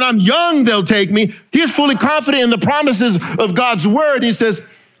say, when I'm young, they'll take me. He is fully confident in the promises of God's word. He says,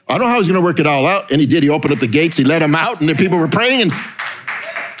 I don't know how he's going to work it all out. And he did. He opened up the gates. He let them out, and the people were praying. And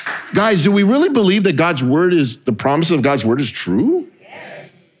guys, do we really believe that God's word the promise of God's word is true?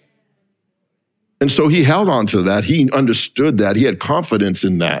 Yes. And so he held on to that. He understood that. He had confidence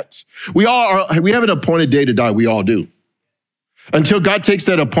in that. We have an appointed day to die. We all do. Until God takes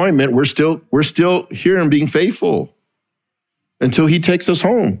that appointment, we're still here and being faithful until he takes us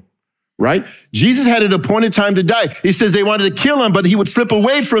home, right? Jesus had an appointed time to die. He says they wanted to kill him, but he would slip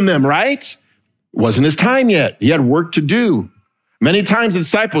away from them, right? It wasn't his time yet. He had work to do. Many times the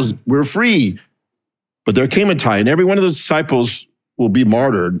disciples were free, but there came a time, and every one of the disciples will be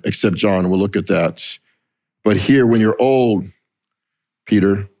martyred except John. We'll look at that. But here, when you're old,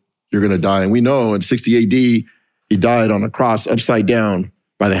 Peter, you're going to die. And we know in 60 AD, he died on a cross upside down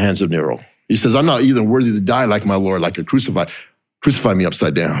by the hands of Nero. He says, I'm not even worthy to die like my Lord, like a crucified. Crucify me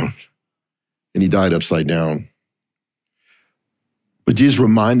upside down. And he died upside down. But Jesus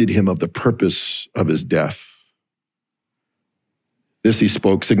reminded him of the purpose of his death. This he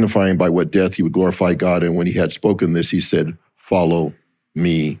spoke, signifying by what death he would glorify God. And when he had spoken this, he said, follow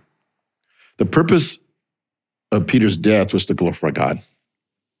me. The purpose of Peter's death was to glorify God.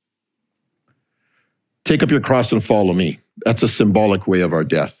 Take up your cross and follow me. That's a symbolic way of our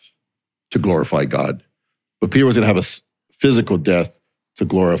death, to glorify God. But Peter was going to have a physical death to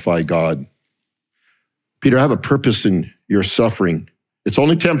glorify God. Peter, have a purpose in your suffering. It's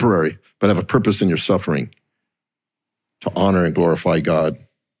only temporary, but have a purpose in your suffering, to honor and glorify God.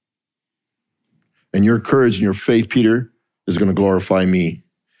 And your courage and your faith, Peter, is going to glorify me.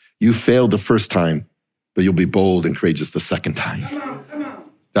 You failed the first time, but you'll be bold and courageous the second time. Come on.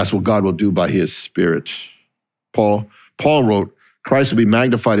 That's what God will do by his Spirit. Paul wrote, Christ will be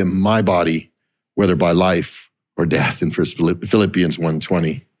magnified in my body, whether by life or death, in Philippians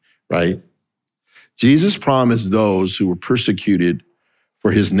 1:20, right? Jesus promised those who were persecuted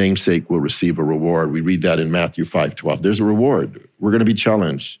for his namesake will receive a reward. We read that in Matthew 5:12. There's a reward. We're going to be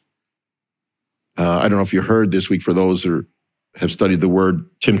challenged. I don't know if you heard this week, for those who have studied the word,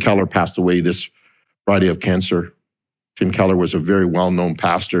 Tim Keller passed away this Friday of cancer. Tim Keller was a very well-known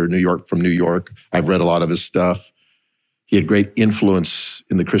pastor, from New York. I've read a lot of his stuff. He had great influence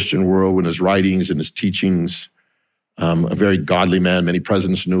in the Christian world in his writings and his teachings. A very godly man. Many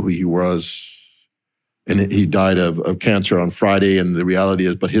presidents knew who he was. And he died of cancer on Friday. And the reality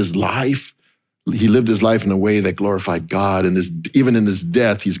is, but his life, he lived his life in a way that glorified God. And even in his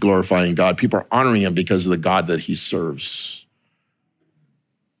death, he's glorifying God. People are honoring him because of the God that he serves.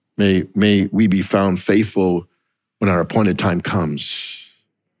 May we be found faithful when our appointed time comes.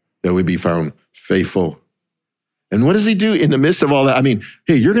 that we be found faithful. And what does he do in the midst of all that? I mean,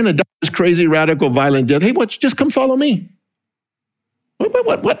 hey, you're going to die this crazy, radical, violent death. Hey, just come follow me.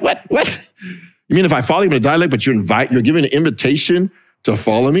 What? You mean if I follow you, I'm going to die like, but you're giving an invitation to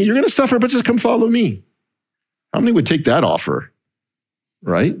follow me? You're going to suffer, but just come follow me. How many would take that offer,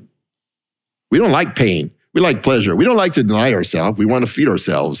 right? We don't like pain. We like pleasure. We don't like to deny ourselves. We want to feed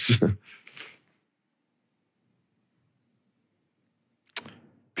ourselves.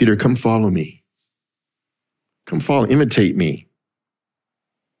 Peter, come follow me. Come follow, imitate me.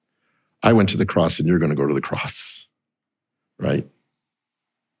 I went to the cross and you're going to go to the cross, right?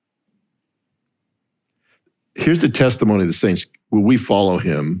 Here's the testimony of the saints. Will we follow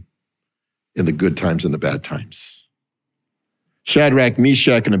him in the good times and the bad times? Shadrach,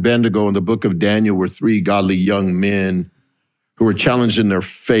 Meshach, and Abednego in the book of Daniel were three godly young men who were challenged in their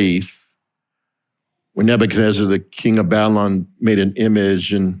faith when Nebuchadnezzar, the king of Babylon, made an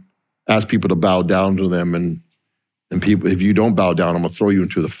image and asked people to bow down to them. And people, if you don't bow down, I'm going to throw you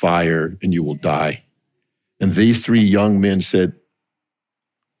into the fire and you will die. And these three young men said,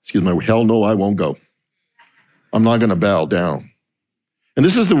 hell no, I won't go. I'm not going to bow down. And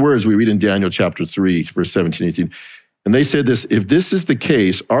this is the words we read in Daniel chapter 3, verse 17, 18. And they said this, if this is the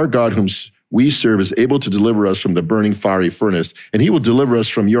case, our God whom we serve is able to deliver us from the burning fiery furnace, and he will deliver us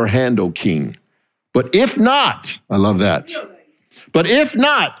from your hand, O king. But if not, I love that. But if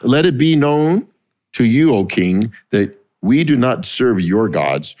not, let it be known to you, O king, that we do not serve your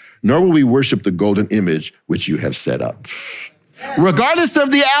gods, nor will we worship the golden image which you have set up. Regardless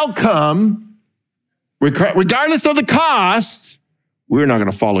of the outcome, regardless of the cost, we're not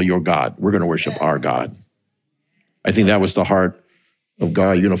going to follow your God. We're going to worship our God. I think that was the heart of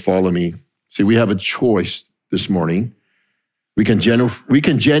God. You're going to follow me. See, we have a choice this morning. We can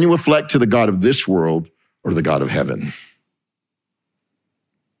genuflect to the God of this world or the God of heaven.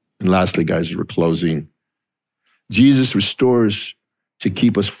 And lastly, guys, as we're closing, Jesus restores to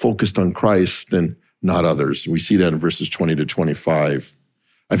keep us focused on Christ and not others. We see that in verses 20 to 25.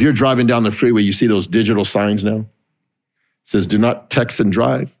 If you're driving down the freeway, you see those digital signs now. It says, do not text and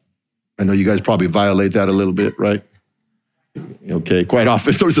drive. I know you guys probably violate that a little bit, right? Okay, quite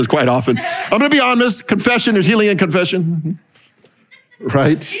often. So it says quite often. I'm going to be honest. Confession, there's healing in confession.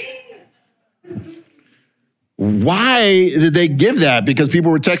 Right? Why did they give that? Because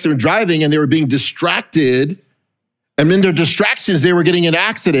people were texting and driving and they were being distracted. And in their distractions, they were getting in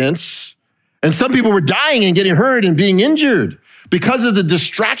accidents. And some people were dying and getting hurt and being injured because of the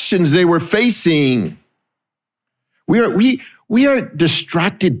distractions they were facing. We are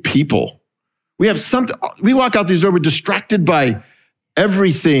distracted people. We walk out these doors, we're distracted by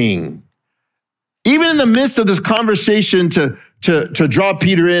everything. Even in the midst of this conversation to draw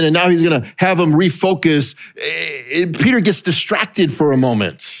Peter in, and now he's going to have him refocus, Peter gets distracted for a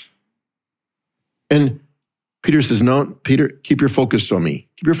moment. And Peter says, no, Peter, keep your focus on me.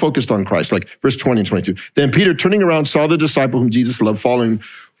 Keep your focus on Christ. Like verse 20 and 22. Then Peter, turning around, saw the disciple whom Jesus loved following,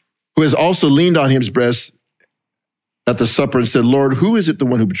 who has also leaned on his breast at the supper and said, Lord, who is it the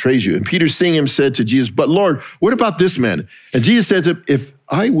one who betrays you? And Peter, seeing him, said to Jesus, but Lord, what about this man? And Jesus said to him, if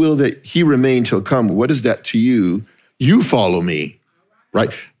I will that he remain till come, what is that to you? You follow me,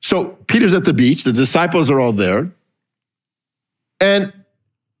 right? So Peter's at the beach. The disciples are all there. And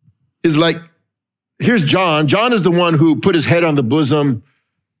is like, here's John. John is the one who put his head on the bosom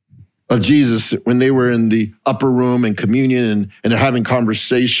of Jesus when they were in the upper room in communion and they're having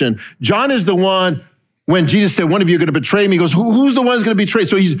conversation. John is the one, when Jesus said, one of you are going to betray me, he goes, who's the one who's going to betray?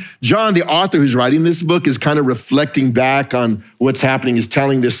 So John, the author who's writing this book, is kind of reflecting back on what's happening. He's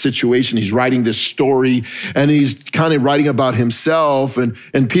telling this situation. He's writing this story, and he's kind of writing about himself. And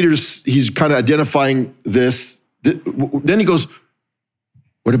he's kind of identifying this. Then he goes,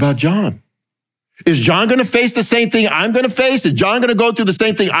 what about John? Is John going to face the same thing I'm going to face? Is John going to go through the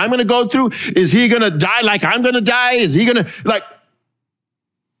same thing I'm going to go through? Is he going to die like I'm going to die? Is he going to, like...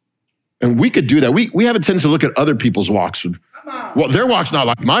 And we could do that. We have a tendency to look at other people's walks. Well, their walk's not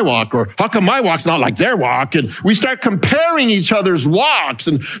like my walk, or how come my walk's not like their walk? And we start comparing each other's walks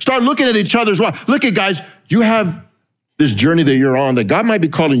and start looking at each other's walk. Look at guys, you have this journey that you're on that God might be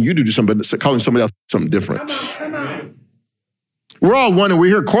calling you to do something, but calling somebody else something different. Come on. We're all one and we're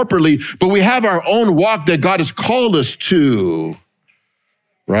here corporately, but we have our own walk that God has called us to,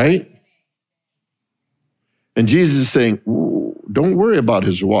 right? And Jesus is saying, don't worry about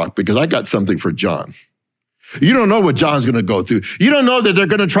his walk because I got something for John. You don't know what John's going to go through. You don't know that they're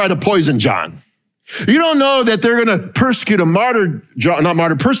going to try to poison John. You don't know that they're going to persecute him,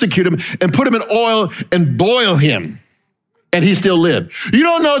 persecute him and put him in oil and boil him and he still lived. You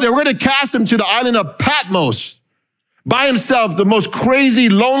don't know that we're going to cast him to the island of Patmos by himself, the most crazy,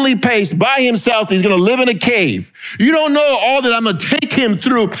 lonely place, by himself. He's going to live in a cave. You don't know all that I'm going to take him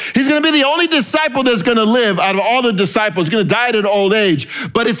through. He's going to be the only disciple that's going to live out of all the disciples. He's going to die at an old age.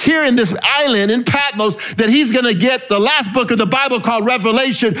 But it's here in this island in Patmos that he's going to get the last book of the Bible called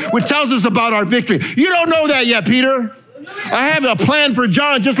Revelation, which tells us about our victory. You don't know that yet, Peter. I have a plan for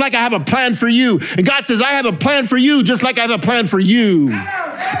John just like I have a plan for you. And God says, I have a plan for you just like I have a plan for you.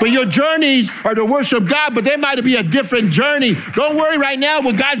 But your journeys are to worship God, but they might be a different journey. Don't worry right now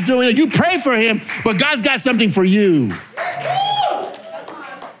what God's doing. You pray for him, but God's got something for you.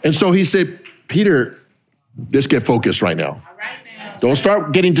 And so he said, Peter, let's get focused right now. Don't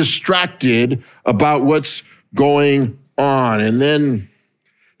start getting distracted about what's going on. And then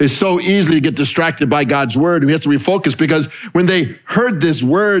it's so easy to get distracted by God's word. We have to refocus because when they heard these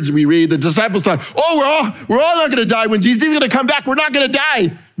words we read, the disciples thought, oh, we're all not going to die. When Jesus is going to come back, we're not going to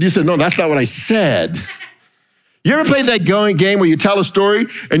die. Jesus said, no, that's not what I said. You ever played that game where you tell a story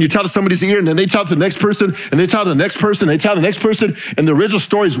and you tell somebody's ear and then they tell it to the next person and they tell the next person, they tell the next person, and the original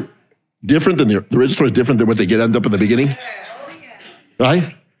story is different than the original story is different than what they end up in the beginning?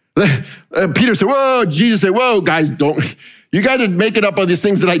 Right? Peter said, whoa, Jesus said, whoa, guys, you guys are making up all these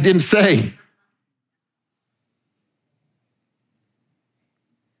things that I didn't say.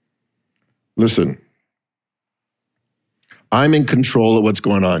 Listen, I'm in control of what's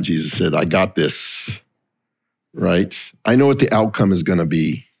going on, Jesus said. I got this, right? I know what the outcome is going to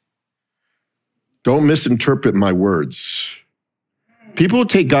be. Don't misinterpret my words. People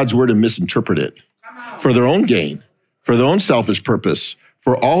take God's word and misinterpret it for their own gain, for their own selfish purpose,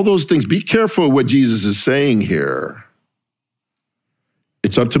 for all those things. Be careful of what Jesus is saying here.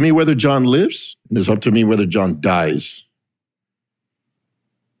 It's up to me whether John lives, and it's up to me whether John dies.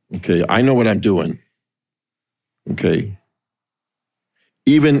 Okay, I know what I'm doing. Okay.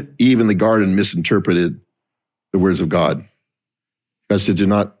 Even the garden misinterpreted the words of God. God said, do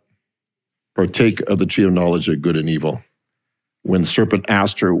not partake of the tree of knowledge of good and evil. When the serpent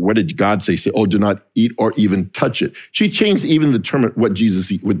asked her, what did God say? She said, oh, do not eat or even touch it. She changed even the term, what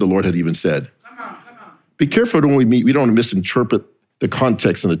the Lord had even said. Come on. Be careful when we meet. We don't misinterpret the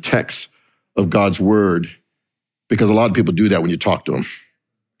context and the text of God's word, because a lot of people do that when you talk to them.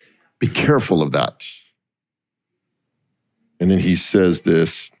 Be careful of that. And then he says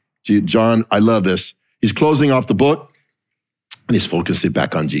this, John, I love this. He's closing off the book and he's focusing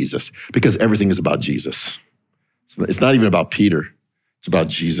back on Jesus because everything is about Jesus. It's not even about Peter. It's about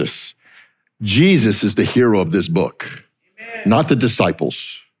Jesus. Jesus is the hero of this book, not the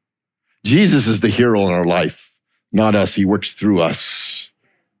disciples. Jesus is the hero in our life. Not us, he works through us.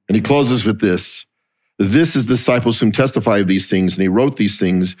 And he closes with this. This is disciples whom testify of these things, and he wrote these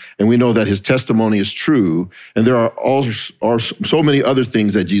things, and we know that his testimony is true. And there are so many other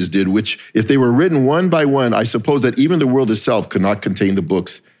things that Jesus did, which if they were written one by one, I suppose that even the world itself could not contain the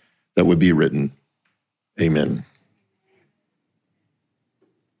books that would be written. Amen.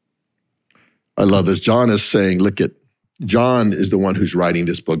 I love this. John is saying, look at, John is the one who's writing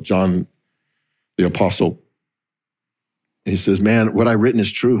this book, John the apostle. And he says, man, what I've written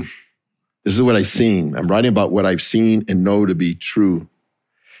is true. This is what I've seen. I'm writing about what I've seen and know to be true.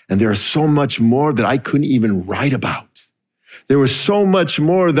 And there is so much more that I couldn't even write about. There was so much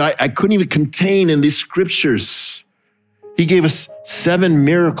more that I couldn't even contain in these scriptures. He gave us 7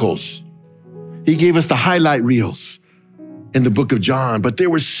 miracles. He gave us the highlight reels in the book of John. But there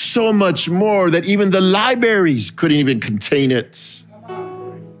was so much more that even the libraries couldn't even contain it.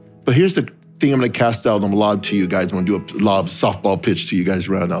 But here's the thing I'm going to cast out and lob to you guys. I'm going to do a lob softball pitch to you guys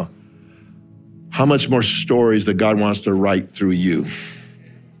right now. How much more stories that God wants to write through you?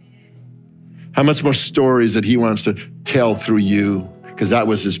 How much more stories that he wants to tell through you? Because that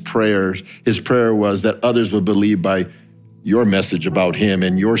was his prayer. His prayer was that others would believe by your message about him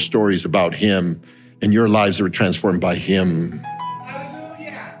and your stories about him and your lives that were transformed by him.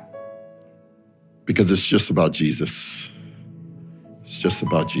 Hallelujah. Because it's just about Jesus. It's just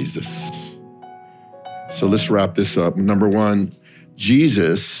about Jesus. So let's wrap this up. Number 1,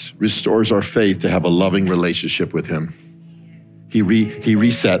 Jesus restores our faith to have a loving relationship with him. He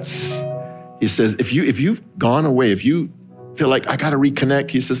resets. He says, if you've gone away, if you feel like I got to reconnect,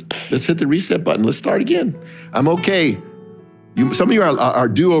 he says, let's hit the reset button. Let's start again. I'm okay. Some of you are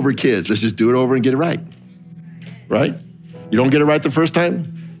do-over kids. Let's just do it over and get it right. Right? You don't get it right the first time?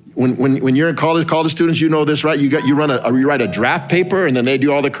 When you're in college students, you know this, right? You write a draft paper and then they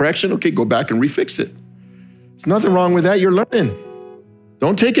do all the correction. Okay, go back and refix it. There's nothing wrong with that. You're learning.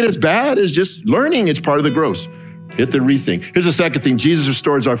 Don't take it as bad as just learning. It's part of the growth. Hit the rethink. Here's the second thing. Jesus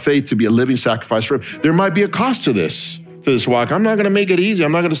restores our faith to be a living sacrifice for him. There might be a cost to this walk. I'm not going to make it easy.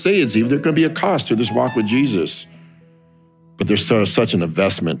 I'm not going to say it's easy. There's going to be a cost to this walk with Jesus. but there's such an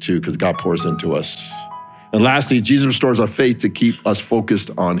investment too, because God pours into us. And lastly, Jesus restores our faith to keep us focused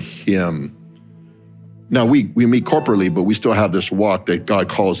on him. Now, we meet corporately, but we still have this walk that God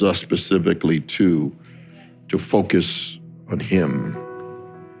calls us specifically to focus on him.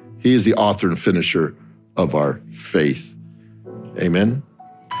 He is the author and finisher of our faith. Amen.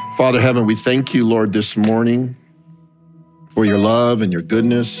 Father Heaven, we thank you, Lord, this morning for your love and your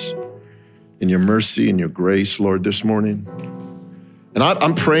goodness and your mercy and your grace, Lord, this morning. And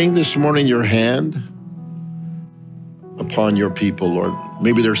I'm praying this morning your hand upon your people, Lord.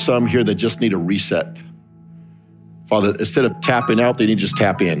 Maybe there's some here that just need a reset. Father, instead of tapping out, they need to just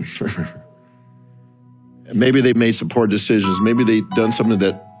tap in. Maybe they've made some poor decisions. Maybe they've done something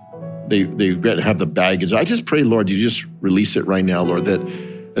that they regret and have the baggage. I just pray, Lord, you just release it right now, Lord, that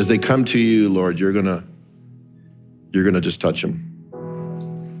as they come to you, Lord, you're gonna just touch them.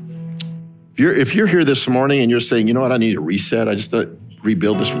 If you're here this morning and you're saying, you know what, I need a reset, I just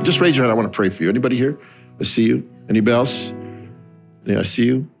rebuild this, just raise your hand. I want to pray for you. Anybody here? I see you. Anybody else? Yeah, I see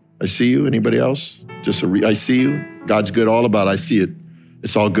you. I see you. Anybody else? I see you. God's good all about it. I see it.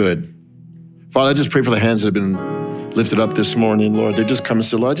 It's all good. Father, I just pray for the hands that have been lifted up this morning, Lord. They just come and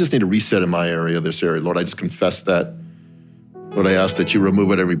say, Lord, I just need a reset in my area, this area. Lord, I just confess that. Lord, I ask that you remove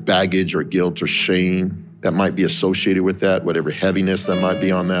whatever baggage or guilt or shame that might be associated with that, whatever heaviness that might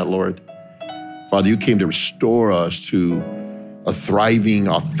be on that, Lord. Father, you came to restore us to a thriving,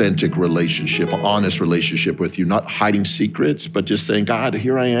 authentic relationship, an honest relationship with you, not hiding secrets, but just saying, God,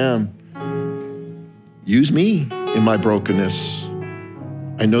 here I am. Use me in my brokenness.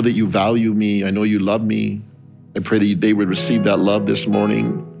 I know that you value me. I know you love me. I pray that they would receive that love this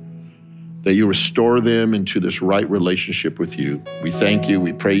morning, that you restore them into this right relationship with you. We thank you.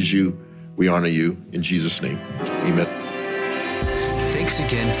 We praise you. We honor you. In Jesus' name, amen. Thanks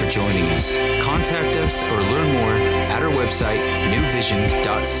again for joining us. Contact us or learn more at our website,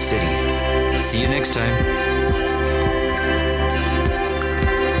 newvision.city. See you next time.